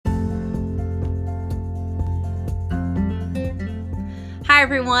Hi,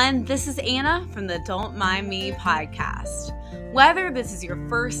 everyone. This is Anna from the Don't Mind Me podcast. Whether this is your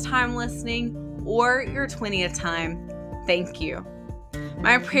first time listening or your 20th time, thank you.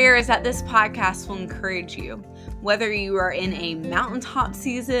 My prayer is that this podcast will encourage you, whether you are in a mountaintop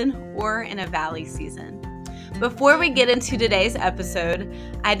season or in a valley season. Before we get into today's episode,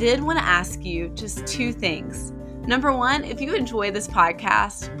 I did want to ask you just two things. Number one, if you enjoy this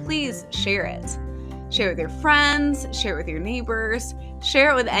podcast, please share it. Share it with your friends, share it with your neighbors,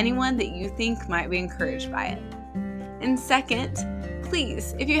 share it with anyone that you think might be encouraged by it. And second,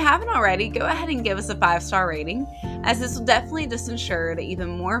 please, if you haven't already, go ahead and give us a 5-star rating, as this will definitely just ensure that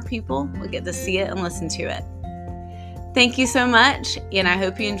even more people will get to see it and listen to it. Thank you so much, and I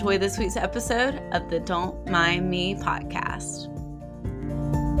hope you enjoy this week's episode of the Don't Mind Me podcast.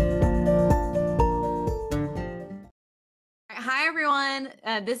 Hi, everyone.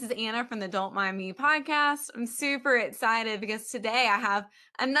 This is Anna from the Don't Mind Me podcast. I'm super excited because today I have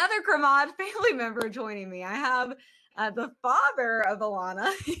another Grimaud family member joining me. I have the father of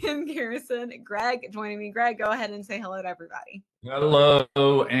Alana and Garrison, Greg, joining me. Greg, go ahead and say hello to everybody. Hello,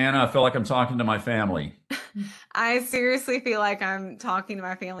 Anna. I feel like I'm talking to my family. I seriously feel like I'm talking to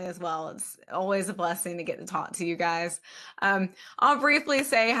my family as well. It's always a blessing to get to talk to you guys. I'll briefly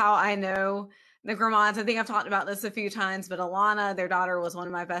say how I know the Grimauds. I think I've talked about this a few times, but Alana, their daughter, was one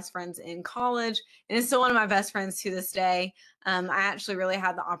of my best friends in college and is still one of my best friends to this day. I actually really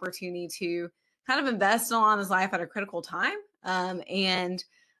had the opportunity to kind of invest in Alana's life at a critical time. And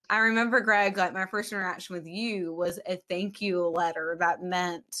I remember, Greg, like my first interaction with you was a thank you letter that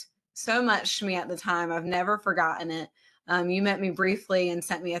meant so much to me at the time. I've never forgotten it. You met me briefly and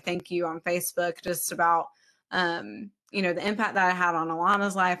sent me a thank you on Facebook just about the impact that I had on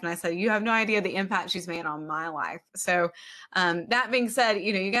Alana's life. And I said, you have no idea the impact she's made on my life. So that being said,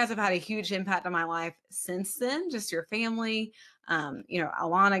 you guys have had a huge impact on my life since then, just your family,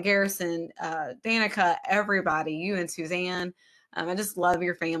 Alana, Garrison, Danica, everybody, you and Suzanne. I just love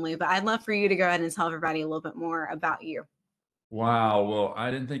your family, but I'd love for you to go ahead and tell everybody a little bit more about you. Wow. Well,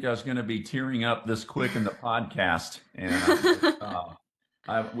 I didn't think I was going to be tearing up this quick in the podcast. And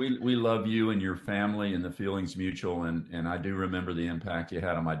we love you and your family, and the feeling's mutual. And I do remember the impact you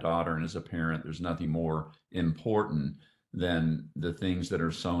had on my daughter. And as a parent, there's nothing more important than the things that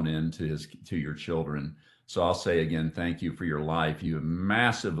are sown into your children. So I'll say again, thank you for your life. You have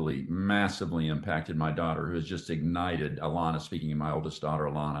massively, massively impacted my daughter, who has just ignited, Alana, speaking of my oldest daughter,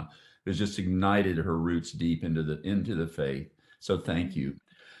 Alana, who's just ignited her roots deep into the faith. So thank you.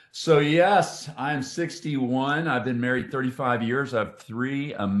 So yes, I'm 61. I've been married 35 years. I have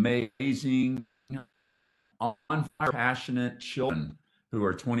 3 amazing, on-fire, passionate children who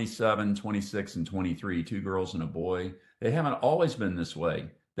are 27, 26, and 23, 2 girls and a boy. They haven't always been this way.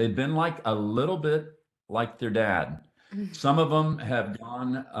 They've been like a little bit like their dad. Some of them have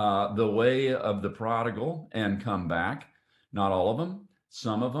gone the way of the prodigal and come back. Not all of them,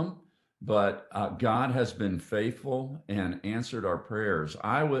 some of them. But God has been faithful and answered our prayers.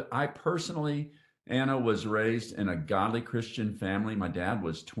 I personally, Anna, was raised in a godly Christian family. My dad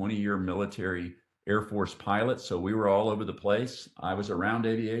was 20-year military Air Force pilot, so we were all over the place. I was around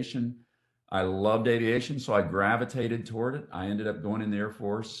aviation. I loved aviation, so I gravitated toward it. I ended up going in the Air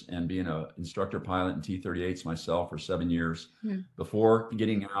Force and being an instructor pilot in T-38s myself for 7 years before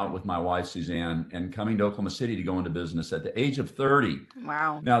getting out with my wife, Suzanne, and coming to Oklahoma City to go into business at the age of 30.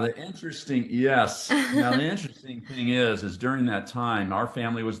 Wow. Now, the interesting thing is during that time, our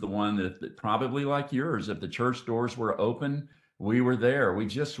family was the one that probably like yours, if the church doors were open, we were there. We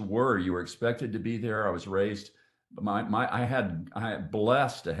just were. You were expected to be there. I was raised I had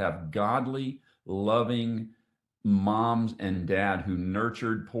blessed to have godly, loving moms and dad who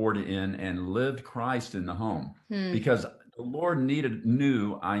nurtured, poured in, and lived Christ in the home, because the Lord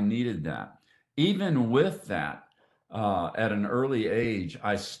knew I needed that. Even with that, at an early age,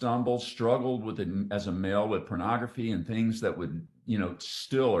 I struggled with it as a male with pornography and things that would,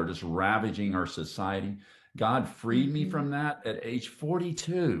 still are just ravaging our society. God freed me from that at age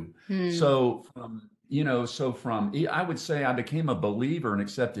 42. So I would say I became a believer and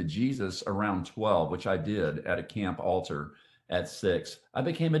accepted Jesus around 12, which I did at a camp altar at 6. I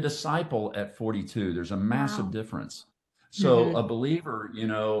became a disciple at 42. There's a massive difference. So a believer,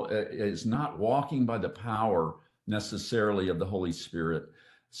 is not walking by the power necessarily of the Holy Spirit.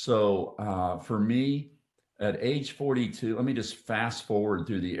 So for me, at age 42, let me just fast forward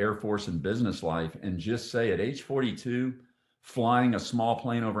through the Air Force and business life and just say at age 42, flying a small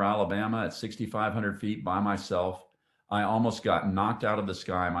plane over Alabama at 6,500 feet by myself, I almost got knocked out of the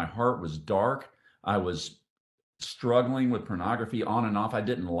sky. My heart was dark. I was struggling with pornography on and off. I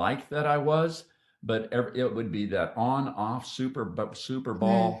didn't like that I was, but it would be that on off super Mm,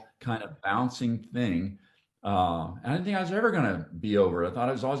 ball kind of bouncing thing. And I didn't think I was ever going to be over it. I thought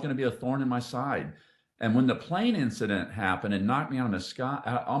it was always going to be a thorn in my side. And when the plane incident happened and knocked me out of the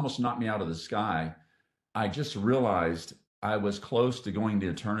sky, almost knocked me out of the sky, I just realized I was close to going to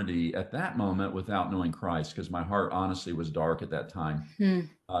eternity at that moment without knowing Christ, because my heart honestly was dark at that time. mm,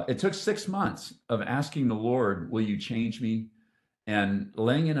 It took 6 months of asking the Lord, will you change me? And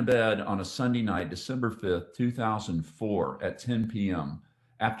laying in a bed on a Sunday night, December 5th, 2004 at 10 p.m.,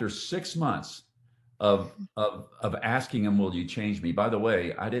 after 6 months of asking him, will you change me? By the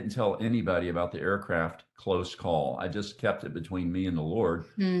way, I didn't tell anybody about the aircraft close call. I just kept it between me and the Lord.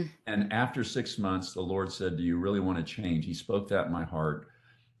 mm, And after 6 months, the Lord said, do you really want to change? He spoke that in my heart.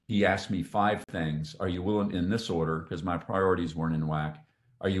 He asked me 5 things. Are you willing, in this order, because my priorities weren't in whack?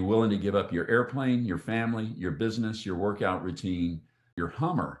 Are you willing to give up your airplane, your family, your business, your workout routine, your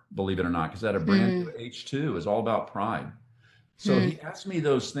Hummer, believe it or not, because that a brand mm, new H2 is all about pride. So mm, he asked me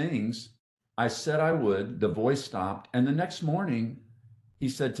those things. I said I would. The voice stopped. And the next morning, he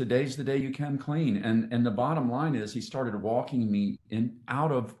said, today's the day you come clean. And the bottom line is he started walking me in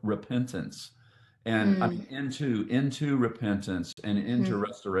out of repentance. And I mm, mean into repentance and into mm,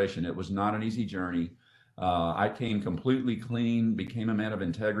 restoration. It was not an easy journey. I came completely clean, became a man of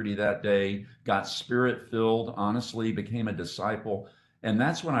integrity that day, got spirit filled, honestly, became a disciple. And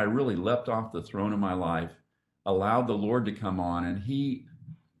that's when I really leapt off the throne of my life, allowed the Lord to come on, and he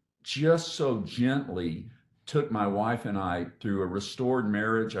just so gently took my wife and I through a restored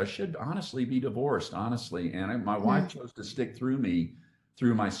marriage. I should honestly be divorced, honestly. And my wife mm, chose to stick through me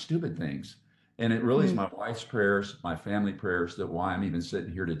through my stupid things. And it really is mm. my wife's prayers, my family prayers, that why I'm even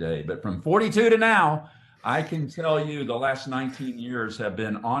sitting here today. But from 42 to now, I can tell you the last 19 years have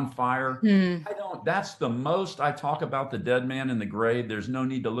been on fire. Mm. That's the most I talk about the dead man in the grave. There's no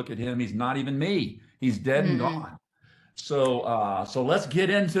need to look at him. He's not even me. He's dead and Mm-mm. gone. So let's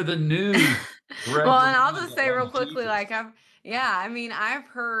get into the new Greg Well, and I'll Grimaud just that say real loves quickly, Jesus. like yeah, I mean, I've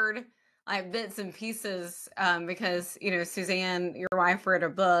heard like bits and pieces because Suzanne, your wife, wrote a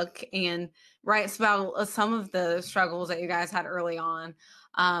book and writes about some of the struggles that you guys had early on.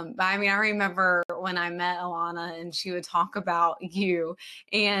 But I mean, I remember when I met Alana and she would talk about you,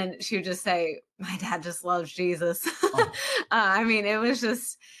 and she would just say, "My dad just loves Jesus." Oh, I mean, it was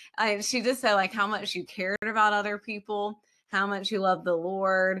just, she just said like how much you cared about other people, how much you loved the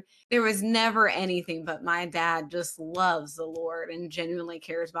Lord. There was never anything but my dad just loves the Lord and genuinely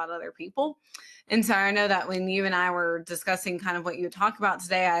cares about other people. And so I know that when you and I were discussing kind of what you would talk about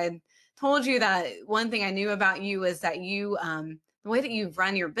today, I had told you that one thing I knew about you is that you, the way that you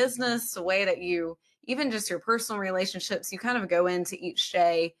run your business, the way that you, even just your personal relationships, you kind of go into each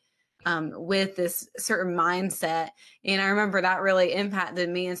day with this certain mindset. And I remember that really impacted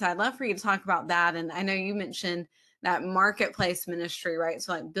me. And so I'd love for you to talk about that. And I know you mentioned that marketplace ministry, right?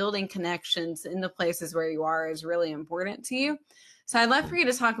 So like building connections in the places where you are is really important to you. So I'd love for you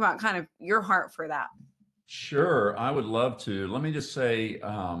to talk about kind of your heart for that. sure. I would love to. Let me just say,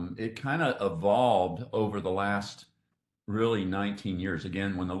 it kind of evolved over the last really 19 years.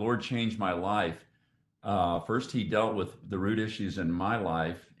 Again, when the Lord changed my life, first he dealt with the root issues in my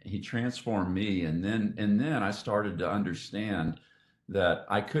life. He transformed me, and then I started to understand that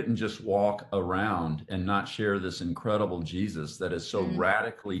I couldn't just walk around and not share this incredible Jesus that has so Mm,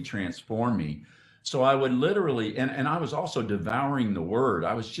 radically transformed me. So I would literally, and I was also devouring the word.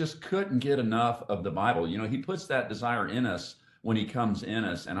 I was just couldn't get enough of the Bible. He puts that desire in us when he comes in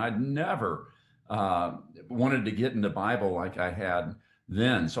us. And I'd never uh, wanted to get into Bible like I had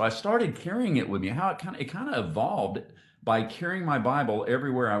then. So I started carrying it with me. How it kind of evolved by carrying my Bible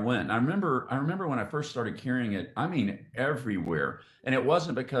everywhere I went. And I remember when I first started carrying it, I mean everywhere. And it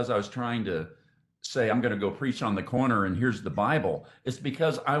wasn't because I was trying to say I'm going to go preach on the corner and here's the Bible. It's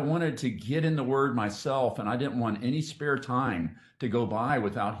because I wanted to get in the word myself, and I didn't want any spare time to go by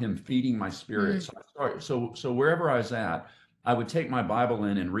without him feeding my spirit. mm, So wherever I was at, I would take my Bible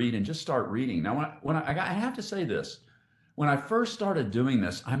in and read and just start reading. Now I have to say this, when I first started doing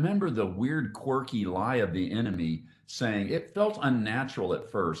this, I remember the weird, quirky lie of the enemy saying it felt unnatural at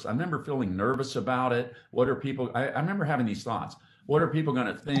first. I remember feeling nervous about it. I remember having these thoughts. What are people going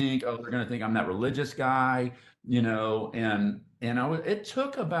to think? Oh, they're going to think I'm that religious guy, it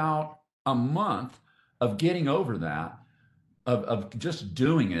took about a month of getting over that, of just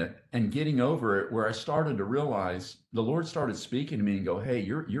doing it and getting over it, where I started to realize the Lord started speaking to me and go, hey,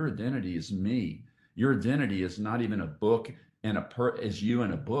 your identity is me. Your identity is not even a book and is you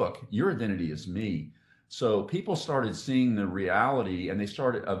in a book. Your identity is me. So people started seeing the reality, and they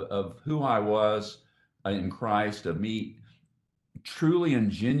started of who I was in Christ, of me truly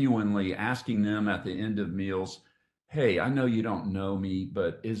and genuinely asking them at the end of meals, hey, I know you don't know me,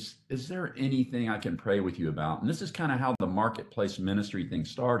 but is there anything I can pray with you about? And this is kind of how the marketplace ministry thing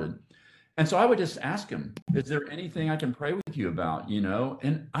started. And so I would just ask him, is there anything I can pray with you about?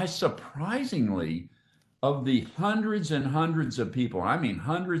 And I surprisingly, of the hundreds and hundreds of people, I mean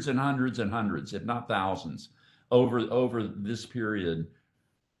hundreds and hundreds and hundreds, if not thousands, over this period,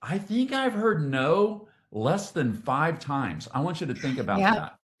 I think I've heard no less than 5 times. I want you to think about Yep.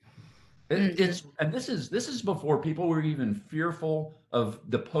 that. Hmm. And this is before people were even fearful of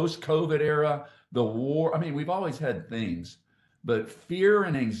the post-COVID era, the war. I mean, we've always had things, but fear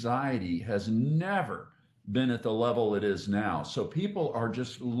and anxiety has never been at the level it is now. So people are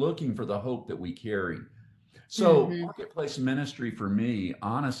just looking for the hope that we carry. So Hmm. marketplace ministry for me,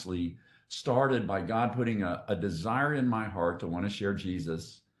 honestly, started by God putting a desire in my heart to want to share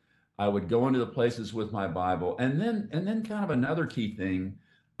Jesus. I would go into the places with my Bible. And then kind of another key thing,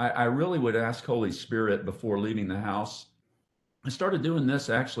 I really would ask Holy Spirit before leaving the house. I started doing this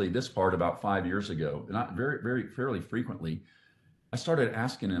actually, this part about 5 years ago, not very, very fairly frequently. I started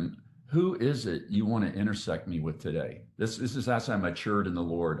asking him, who is it you want to intersect me with today? This is as I matured in the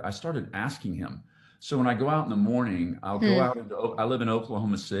Lord. I started asking him. So when I go out in the morning, I'll go Hmm. out into, I live in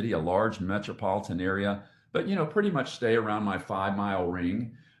Oklahoma City, a large metropolitan area, but pretty much stay around my 5 mile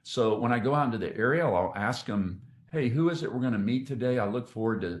ring. So when I go out into the area, I'll ask him, hey, who is it we're going to meet today? I look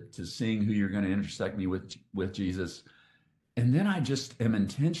forward to seeing who you're going to intersect me with Jesus. And then I just am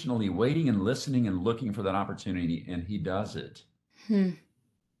intentionally waiting and listening and looking for that opportunity, and he does it. Hmm.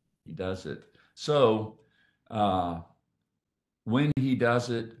 He does it. So uh, when he does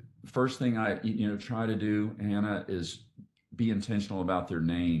it, first thing I try to do, Hannah, is be intentional about their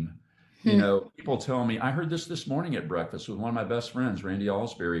name. Hmm. People tell me, I heard this morning at breakfast with one of my best friends, Randy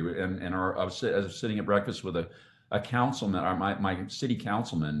Alsbury, and I was sitting at breakfast with a councilman, or my city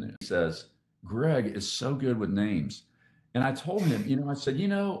councilman. He says, Greg is so good with names. And I told him, I said,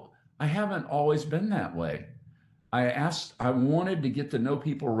 I haven't always been that way. I wanted to get to know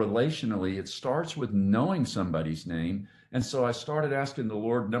people relationally. It starts with knowing somebody's name. And so I started asking the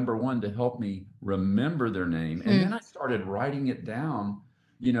Lord, number one, to help me remember their name. And then Hmm. I started writing it down,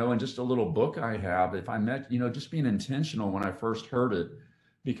 in just a little book I have. If I met, just being intentional when I first heard it,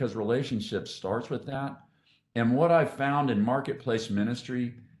 because relationship starts with that. And what I found in marketplace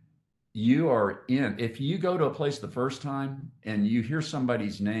ministry, you are in. If you go to a place the first time and you hear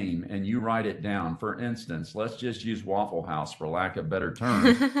somebody's name and you write it down, for instance, let's just use Waffle House for lack of better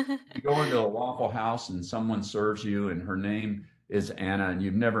terms. You go into a Waffle House and someone serves you and her name is Anna and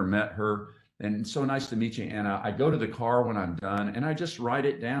you've never met her. And so nice to meet you, Anna. I go to the car when I'm done and I just write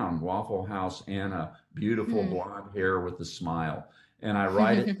it down. Waffle House Anna, beautiful Hmm. blonde hair with a smile. And I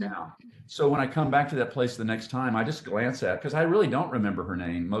write it down. So when I come back to that place the next time, I just glance at, because I really don't remember her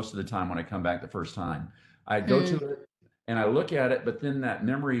name most of the time when I come back the first time. I go to Hmm. it and I look at it, but then that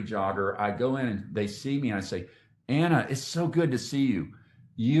memory jogger, I go in and they see me and I say, Anna, it's so good to see you.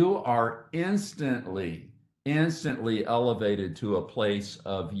 You are instantly elevated to a place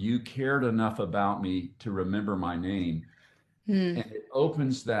of you cared enough about me to remember my name. Hmm. And it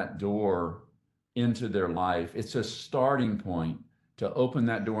opens that door into their life. It's a starting point to open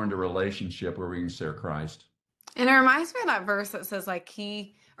that door into relationship where we can share Christ. And it reminds me of that verse that says, like,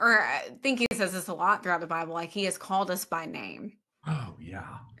 or I think he says this a lot throughout the Bible, like, he has called us by name, Oh,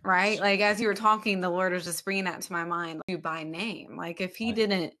 yeah. right? Like, as you were talking, the Lord was just bringing that to my mind, like, you by name. Like, if he Right.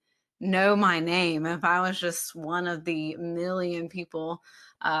 didn't know my name, if I was just one of the million people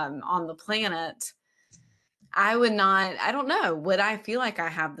on the planet, I would not, I don't know, would I feel like I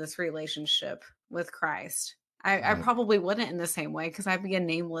have this relationship with Christ? I Right. probably wouldn't in the same way because I'd be a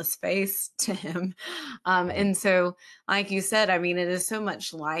nameless face to him. Right. And so, like you said, I mean, it is so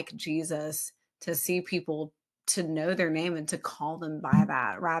much like Jesus to see people to know their name and to call them by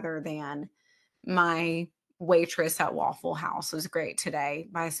that rather than my waitress at Waffle House was great today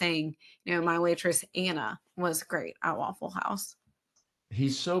by saying, my waitress Anna was great at Waffle House.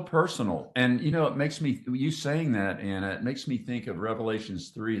 He's so personal. And, it makes me, you saying that, Anna, it makes me think of Revelations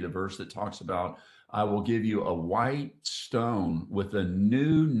 3, the verse that talks about, I will give you a white stone with a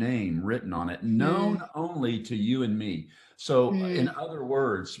new name written on it, known Hmm. only to you and me. So, in Hmm. other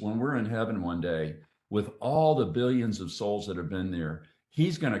words, when we're in heaven one day, with all the billions of souls that have been there,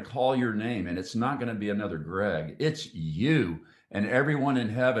 he's going to call your name and it's not going to be another Greg. It's you. And everyone in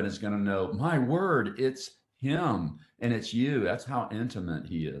heaven is going to know, my word, it's him and it's you. That's how intimate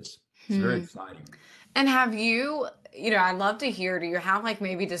he is. It's very Hmm. exciting. And have you, I'd love to hear, do you have like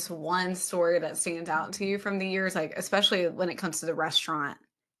maybe just one story that stands out to you from the years, like especially when it comes to the restaurant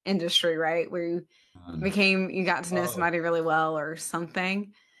industry, right? Where you got to know Oh, somebody really well or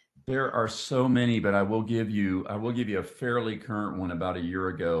something. there are so many, but I will give you a fairly current one. About a year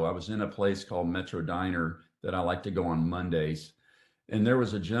ago, I was in a place called Metro Diner that I like to go on Mondays. And there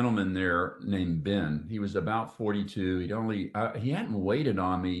was a gentleman there named Ben. He was about 42. He hadn't waited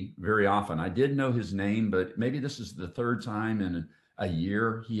on me very often. I did know his name, but maybe this is the third time in a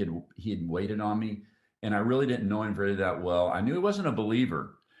year he had waited on me, and I really didn't know him very that well. I knew he wasn't a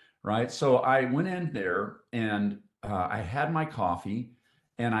believer, right? So I went in there and I had my coffee,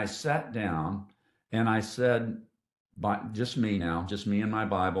 and I sat down, and I said, just me now, just me and my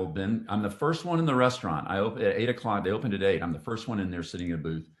Bible. Ben, I'm the first one in the restaurant. I open at 8 o'clock. They opened at 8. I'm the first one in there sitting in a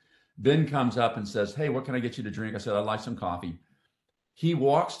booth. Ben comes up and says, "Hey, what can I get you to drink?" I said, "I'd like some coffee." He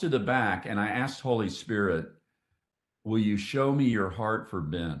walks to the back, and I asked Holy Spirit, "Will you show me your heart for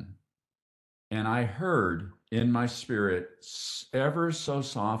Ben?" And I heard in my spirit, ever so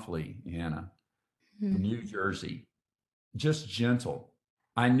softly, Anna, Hmm. New Jersey, just gentle.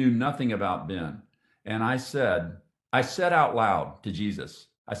 I knew nothing about Ben. And I said out loud to Jesus,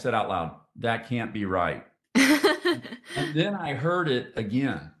 I said out loud, "That can't be right." And then I heard it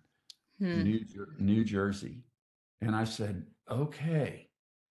again, Hmm. New Jersey. And I said, "Okay."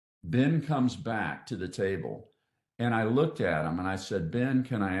 Ben comes back to the table, and I looked at him and I said, "Ben,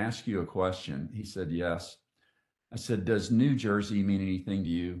 can I ask you a question?" He said, "Yes." I said, "Does New Jersey mean anything to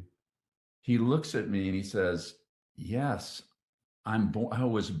you?" He looks at me and he says, "Yes. I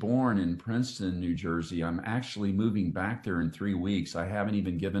was born in Princeton, New Jersey. I'm actually moving back there in 3 weeks. I haven't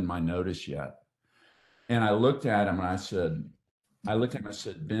even given my notice yet." And I looked at him and I looked at him and I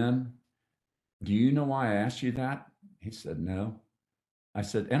said, "Ben, do you know why I asked you that?" He said, "No." I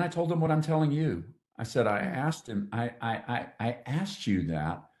said, and I told him what I'm telling you. I said, I asked you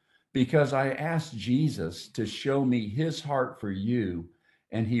that because I asked Jesus to show me his heart for you,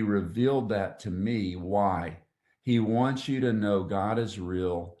 and he revealed that to me. Why? He wants you to know God is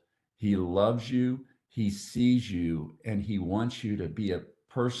real. He loves you. He sees you, and he wants you to be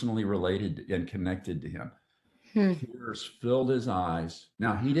personally related and connected to him. Hmm. Tears filled his eyes.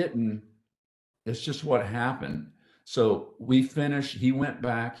 Now, he didn't it's just what happened. So we finished. He went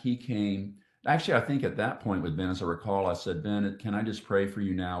back. He came. Actually, I think at that point with Ben, as I recall, I said, "Ben, can I just pray for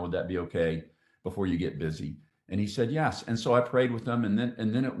you now? Would that be okay before you get busy?" And he said, "Yes." And so I prayed with them, and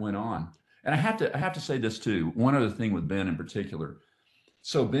then it went on. And I have to say this too. One other thing with Ben in particular.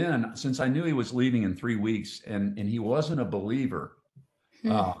 So Ben, since I knew he was leaving in 3 weeks, and he wasn't a believer,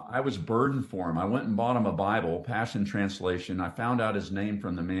 Hmm. I was burdened for him. I went and bought him a Bible, Passion Translation. I found out his name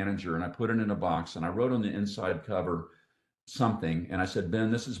from the manager, and I put it in a box, and I wrote on the inside cover something. And I said, "Ben,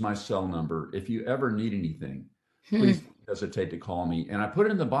 this is my cell number. If you ever need anything, Hmm. please don't hesitate to call me." And I put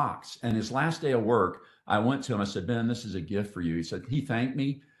it in the box. And his last day of work, I went to him. I said, "Ben, this is a gift for you." He thanked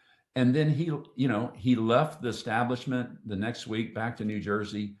me. And then he left the establishment the next week back to New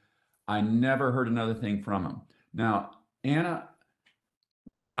Jersey. I never heard another thing from him. Now, Anna,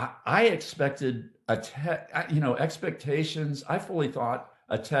 I expected expectations. I fully thought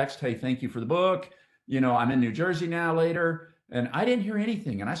a text, "Hey, thank you for the book. I'm in New Jersey now later." And I didn't hear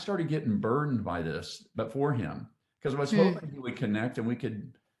anything. And I started getting burdened by this, but for him, because I was Hmm. hoping he would connect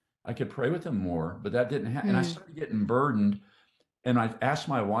and I could pray with him more, but that didn't happen. And I Hmm. started getting burdened. And I asked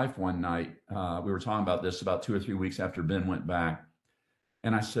my wife one night, we were talking about this about 2 or 3 weeks after Ben went back.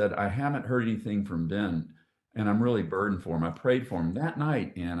 And I said, "I haven't heard anything from Ben, and I'm really burdened for him." I prayed for him that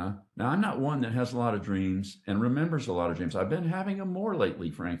night, Anna. Now, I'm not one that has a lot of dreams and remembers a lot of dreams. I've been having them more lately,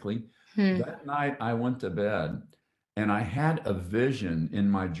 frankly. Hmm. That night, I went to bed, and I had a vision in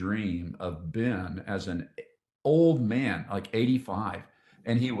my dream of Ben as an old man, like 85,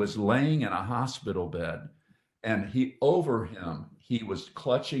 and he was laying in a hospital bed. And over him, he was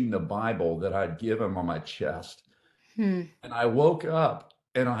clutching the Bible that I'd give him on my chest. Hmm. And I woke up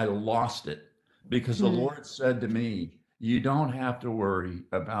and I lost it because the Hmm. Lord said to me, "You don't have to worry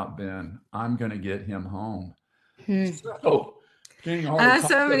about Ben. I'm going to get him home." Hmm. So, can't even I hardly have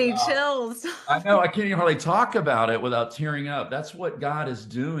talk so many about. chills. I know I can't even hardly talk about it without tearing up. That's what God is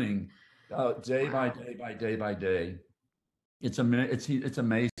doing, day by Wow. day by day by day. It's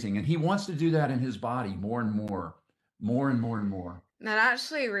amazing, and He wants to do that in His body more and more, more and more and more. That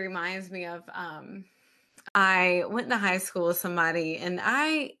actually reminds me of I went to high school with somebody and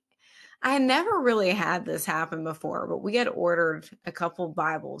I had never really had this happen before, but we had ordered a couple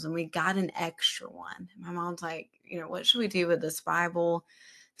Bibles and we got an extra one. My mom's like, what should we do with this Bible?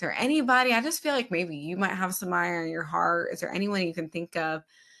 Is there anybody? I just feel like maybe you might have somebody on your heart. Is there anyone you can think of?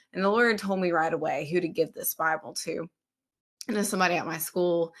 And the Lord told me right away who to give this Bible to. And it's somebody at my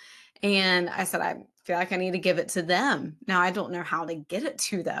school. And I said, I feel like I need to give it to them. Now, I don't know how to get it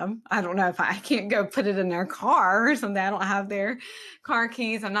to them. I don't know if I can't go put it in their car or something. I don't have their car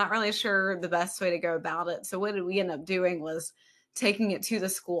keys. I'm not really sure the best way to go about it. So, what did we end up doing was taking it to the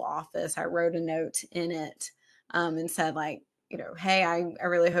school office. I wrote a note in it and said, like, hey, I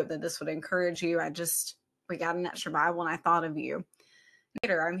really hope that this would encourage you. We got an extra Bible and I thought of you.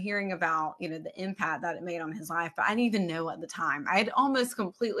 Later, I'm hearing about, the impact that it made on his life, but I didn't even know at the time. I had almost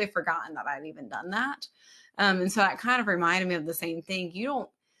completely forgotten that I'd even done that. And so that kind of reminded me of the same thing.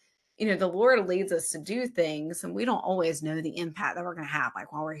 The Lord leads us to do things, and we don't always know the impact that we're going to have,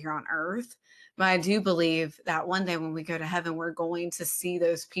 like while we're here on earth. But I do believe that one day when we go to heaven, we're going to see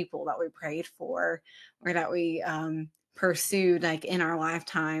those people that we prayed for or that we pursued, like in our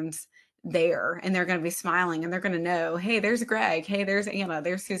lifetimes there, and they're going to be smiling and they're going to know, hey, there's Greg, hey, there's Anna,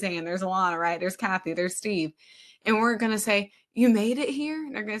 there's Suzanne, there's Alana, right? There's Kathy, there's Steve. And we're going to say, you made it here?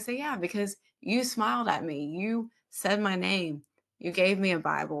 And they're going to say, yeah, because you smiled at me. You said my name. You gave me a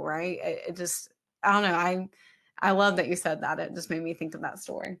Bible, right? I don't know. I love that you said that. It just made me think of that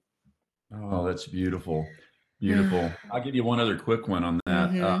story. Oh, that's beautiful. Beautiful. I'll give you one other quick one on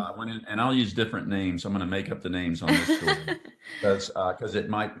that. Mm-hmm. I went in, and I'll use different names. I'm going to make up the names on this story because it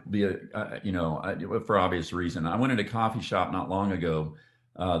might be for obvious reason. I went into a coffee shop not long ago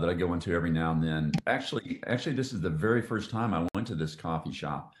that I go into every now and then. Actually, this is the very first time I went to this coffee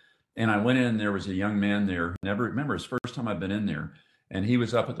shop, and I went in. There was a young man there. Never remember his first time I've been in there, and he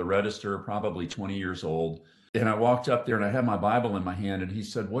was up at the register, probably 20 years old. And I walked up there and I had my Bible in my hand, and he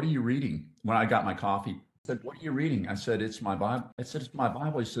said, "What are you reading?" When I got my coffee, he said, "What are you reading?" I said, "It's my Bible." I said, "It's my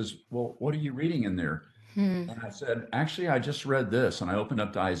Bible." He says, "Well, what are you reading in there?" Hmm. And I said, "Actually, I just read this." And I opened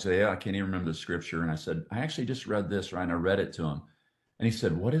up to Isaiah. I can't even remember the scripture. And I said, "I actually just read this," right? And I read it to him. And he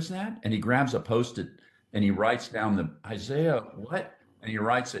said, "What is that?" And he grabs a post-it and he writes down the Isaiah, what? And he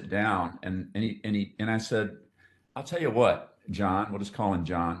writes it down. And I said, "I'll tell you what, John, we'll just call him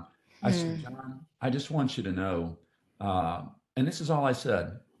John." I said, Hmm. "John, I just want you to know," uh, and this is all I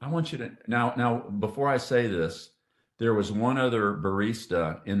said. I want you to now. Before I say this, there was one other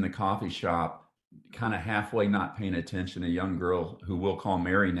barista in the coffee shop, kind of halfway not paying attention. A young girl who we'll call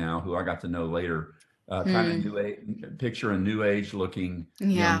Mary now, who I got to know later. Kind of Hmm. new age, picture a new age looking young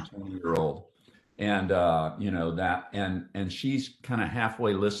Yeah. 20-year-old, and that, and she's kind of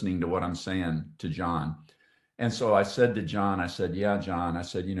halfway listening to what I'm saying to John. And so I said to John, I said, "Yeah, John," I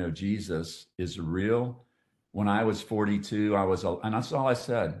said, "Jesus is real. When I was 42, and that's all I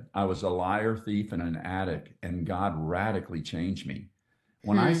said. I was a liar, thief, and an addict, and God radically changed me."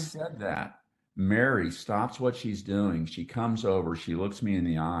 When I Hmm. said that, Mary stops what she's doing. She comes over, she looks me in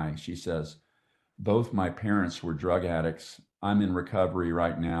the eye. She says, "Both my parents were drug addicts. I'm in recovery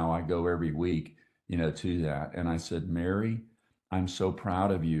right now. I go every week, to that." And I said, "Mary, I'm so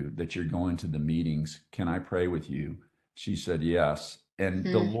proud of you that you're going to the meetings. Can I pray with you?" She said, "Yes." And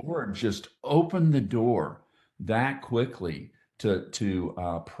the Hmm. Lord just opened the door that quickly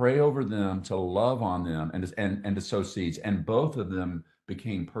to pray over them, to love on them, and to sow seeds. And both of them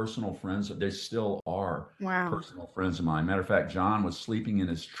became personal friends. They still are Wow. personal friends of mine. Matter of fact, John was sleeping in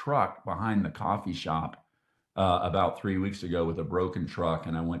his truck behind the coffee shop about 3 weeks ago with a broken truck,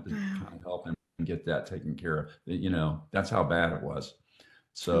 and I went to Wow. kind of help him get that taken care of. That's how bad it was.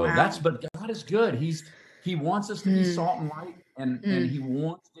 So Wow. but God is good. He wants us to be Hmm. salt and light, and Hmm. he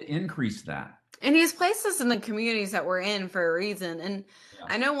wants to increase that. And he's placed us in the communities that we're in for a reason. And Yeah.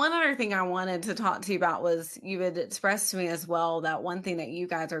 I know one other thing I wanted to talk to you about was you had expressed to me as well that one thing that you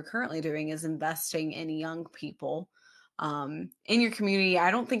guys are currently doing is investing in young people in your community.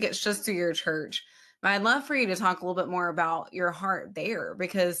 I don't think it's just through your church, but I'd love for you to talk a little bit more about your heart there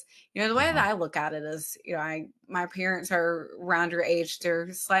because the way that Uh-huh. I look at it is my parents are around your age.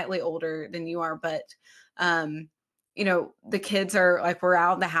 They're slightly older than you are, but um the kids are like, we're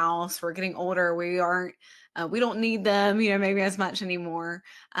out of the house, we're getting older, we don't need them, maybe as much anymore.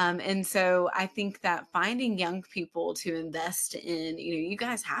 And so I think that finding young people to invest in, you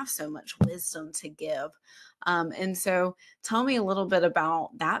guys have so much wisdom to give. And so tell me a little bit about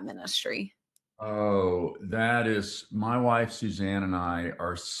that ministry. Oh, that is my wife, Suzanne, and I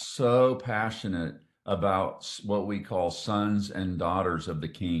are so passionate about what we call sons and daughters of the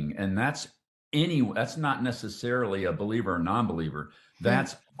King. And that's not necessarily a believer or non-believer. Hmm.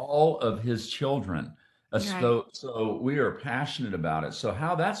 That's all of his children. Right. So we are passionate about it. So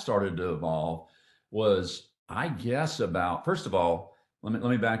how that started to evolve was, I guess, about, first of all, let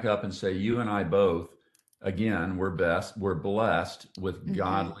me back up and say you and I both, again, we're blessed with Hmm.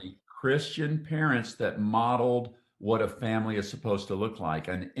 godly Christian parents that modeled what a family is supposed to look like,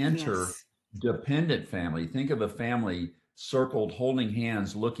 an Yes. interdependent family. Think of a family circled, holding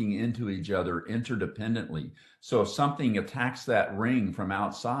hands, looking into each other interdependently. So if something attacks that ring from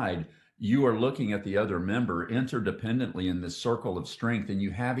outside, you are looking at the other member interdependently in this circle of strength, and you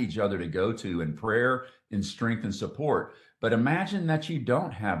have each other to go to in prayer, in strength and support. But imagine that you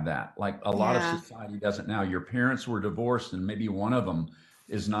don't have that, like a lot of Yeah. society doesn't now. Your parents were divorced, and maybe one of them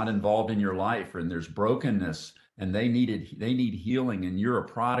is not involved in your life, and there's brokenness, and they need healing, and you're a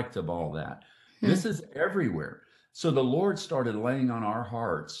product of all that. Hmm. This is everywhere. So the Lord started laying on our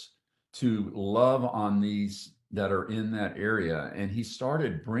hearts to love on these that are in that area. And he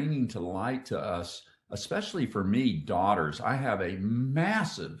started bringing to light to us, especially for me, daughters. I have a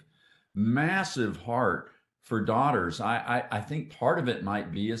massive, massive heart for daughters. I think part of it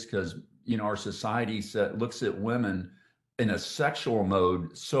might be is because, our society looks at women in a sexual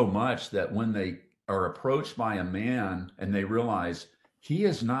mode so much that when they are approached by a man and they realize he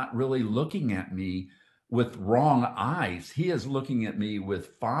is not really looking at me with wrong eyes. He is looking at me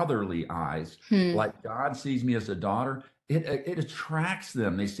with fatherly eyes, Hmm. like God sees me as a daughter. It attracts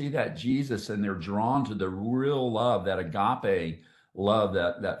them. They see that Jesus and they're drawn to the real love, that agape love,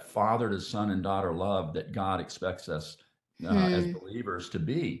 that father to son and daughter love that God expects us as Hmm. believers to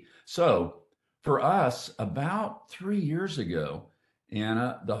be. So for us, about 3 years ago,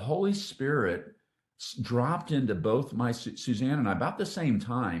 Anna, the Holy Spirit dropped into both Suzanne and I about the same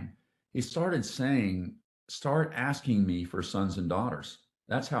time. He started saying, start asking me for sons and daughters.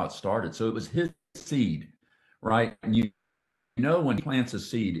 That's how it started. So it was his seed, right? And when he plants a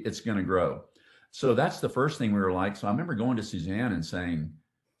seed, it's going to grow. So that's the first thing we were like. So I remember going to Suzanne and saying,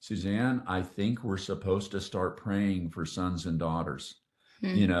 Suzanne, I think we're supposed to start praying for sons and daughters,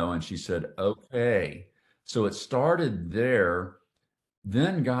 Hmm. and she said, okay. So it started there.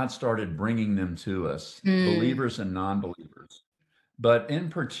 Then God started bringing them to us, Hmm. believers and non believers. But in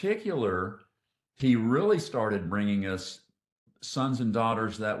particular, he really started bringing us sons and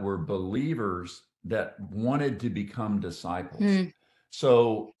daughters that were believers that wanted to become disciples. Hmm.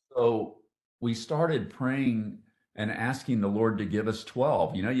 So we started praying and asking the Lord to give us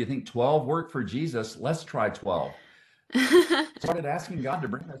 12. You think 12 worked for Jesus, let's try 12. Started asking God to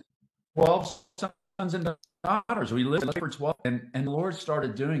bring us 12 sons and daughters. We lived for 12. And the Lord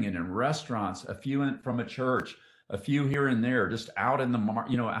started doing it in restaurants, a few from a church, a few here and there, just out in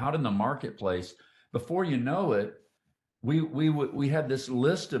out in the marketplace. Before you know it, we had this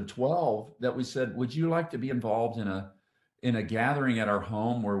list of 12 that we said, would you like to be involved in a gathering at our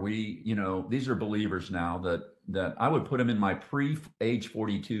home where these are believers now that I would put them in my pre-age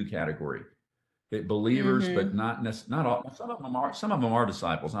 42 category. Believers, but Hmm. not all. Some of them are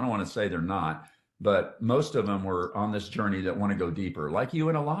disciples. I don't want to say they're not, but most of them were on this journey that want to go deeper. Like you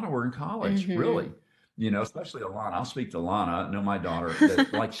and Alana were in college, Hmm. really. Especially Alana. I'll speak to Alana. I know my daughter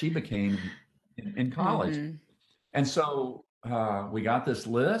that like she became in college. Hmm. And so we got this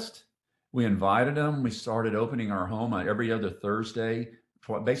list. We invited them. We started opening our home every other Thursday,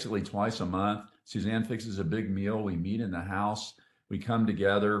 basically twice a month. Suzanne fixes a big meal. We meet in the house. We come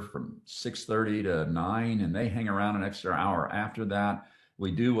together from 6:30 to 9, and they hang around an extra hour after that.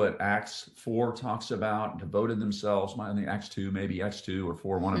 We do what Acts 4 talks about, devoted themselves, I think Acts 2, maybe Acts 2 or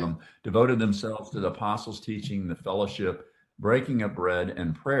 4, one of Hmm. them, devoted themselves to the apostles' teaching, the fellowship, breaking of bread,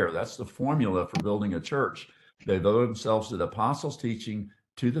 and prayer. That's the formula for building a church. They devoted themselves to the apostles' teaching,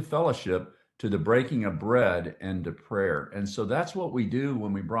 to the fellowship, to the breaking of bread, and to prayer. And so that's what we do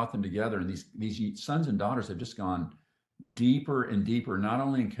when we brought them together. And these sons and daughters have just gone deeper and deeper, not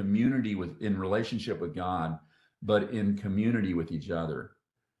only in relationship with God, but in community with each other.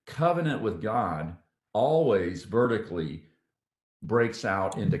 Covenant with God always vertically breaks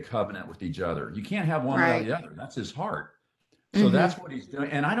out into covenant with each other. You can't have one without Right. the other. That's his heart. So Hmm. that's what he's doing.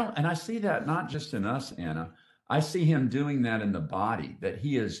 And I see that not just in us, Anna. I see him doing that in the body, that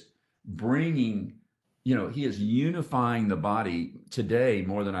he is bringing, he is unifying the body today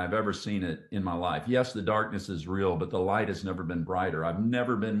more than I've ever seen it in my life. Yes, the darkness is real, but the light has never been brighter. I've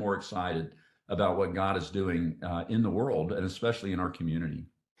never been more excited about what God is doing in the world and especially in our community.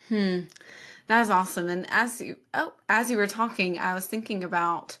 Hmm. That is awesome. And as you were talking, I was thinking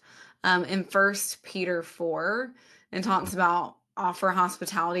about in First Peter 4, and talks about offer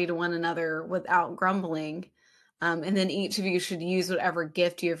hospitality to one another without grumbling. And then each of you should use whatever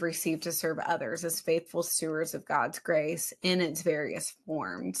gift you have received to serve others as faithful stewards of God's grace in its various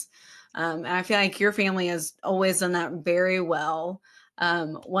forms. And I feel like your family has always done that very well.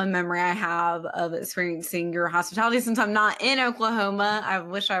 One memory I have of experiencing your hospitality, since I'm not in Oklahoma, I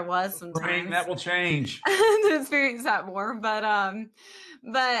wish I was Praying that sometimes will change. to experience that more. But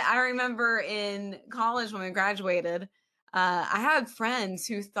I remember in college when we graduated, I had friends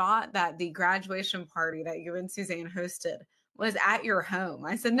who thought that the graduation party that you and Suzanne hosted was at your home.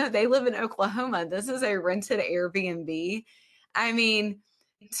 I said, no, they live in Oklahoma. This is a rented Airbnb. I mean,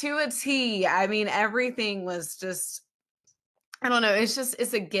 to a T. I mean, everything was just, I don't know.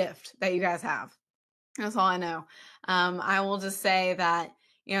 It's a gift that you guys have. That's all I know. I will just say that,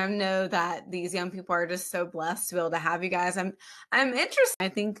 I know that these young people are just so blessed to be able to have you guys. I'm interested. I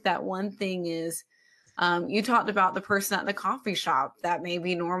think that one thing is, you talked about the person at the coffee shop that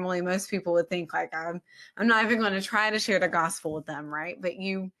maybe normally most people would think like, I'm not even going to try to share the gospel with them, right? But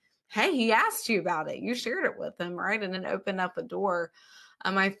hey, he asked you about it. You shared it with them, right? And it opened up a door.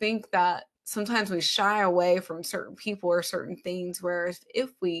 I think that sometimes we shy away from certain people or certain things, whereas if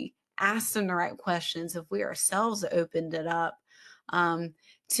we asked them the right questions, if we ourselves opened it up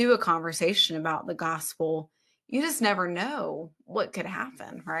to a conversation about the gospel, you just never know what could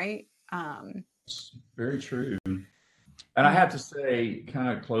happen, right? It's very true. And I have to say, kind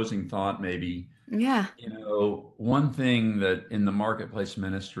of closing thought, maybe, Yeah. one thing that in the marketplace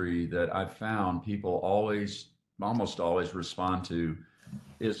ministry that I've found people almost always respond to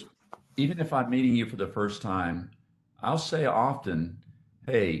is, even if I'm meeting you for the first time, I'll say often,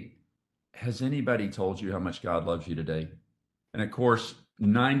 hey, has anybody told you how much God loves you today? And of course,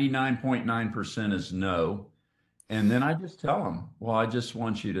 99.9% is no. And then I just tell them, well, I just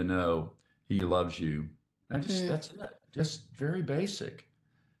want you to know he loves you. Hmm. That's it. Just very basic.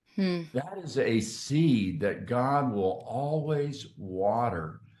 Hmm. That is a seed that God will always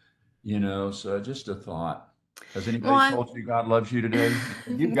water, So just a thought. Has Well, anybody told you God loves you today?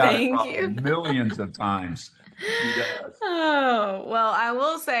 You've got it thank probably you. millions of times. He does. Oh, well, I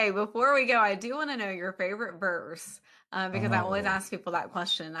will say before we go, I do want to know your favorite verse because I always Oh, ask people that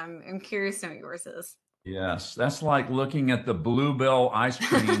question. I'm curious to know what yours is. yes. That's like looking at the Bluebell ice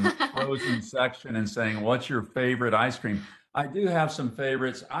cream frozen section and saying, what's your favorite ice cream? I do have some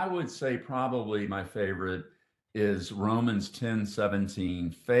favorites. I would say probably my favorite is Romans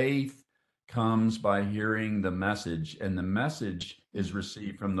 10:17. Faith comes by hearing the message, and the message is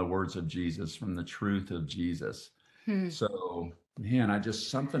received from the words of Jesus, from the truth of Jesus. Hmm. So, man, I just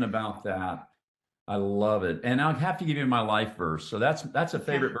something about that. I love it. And I'll have to give you my life verse. So that's a Okay.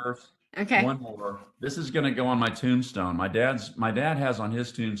 favorite verse. Okay. One more. This is going to go on my tombstone. My dad has on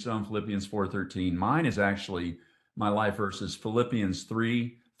his tombstone Philippians 4:13. Mine is actually my life verse is Philippians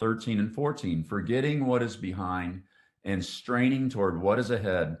 3:13 and 14. Forgetting what is behind and straining toward what is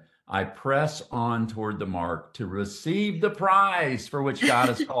ahead, I press on toward the mark to receive the prize for which God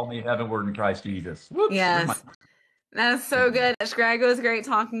has called me heavenward in Christ Jesus. Whoops, where's my Yes. That's so good. Greg, it was great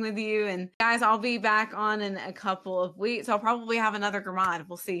talking with you. And guys, I'll be back on in a couple of weeks. I'll probably have another Grimaud.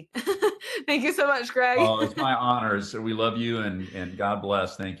 We'll see. Thank you so much, Greg. Oh, it's my honor. So we love you and God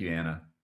bless. Thank you, Anna.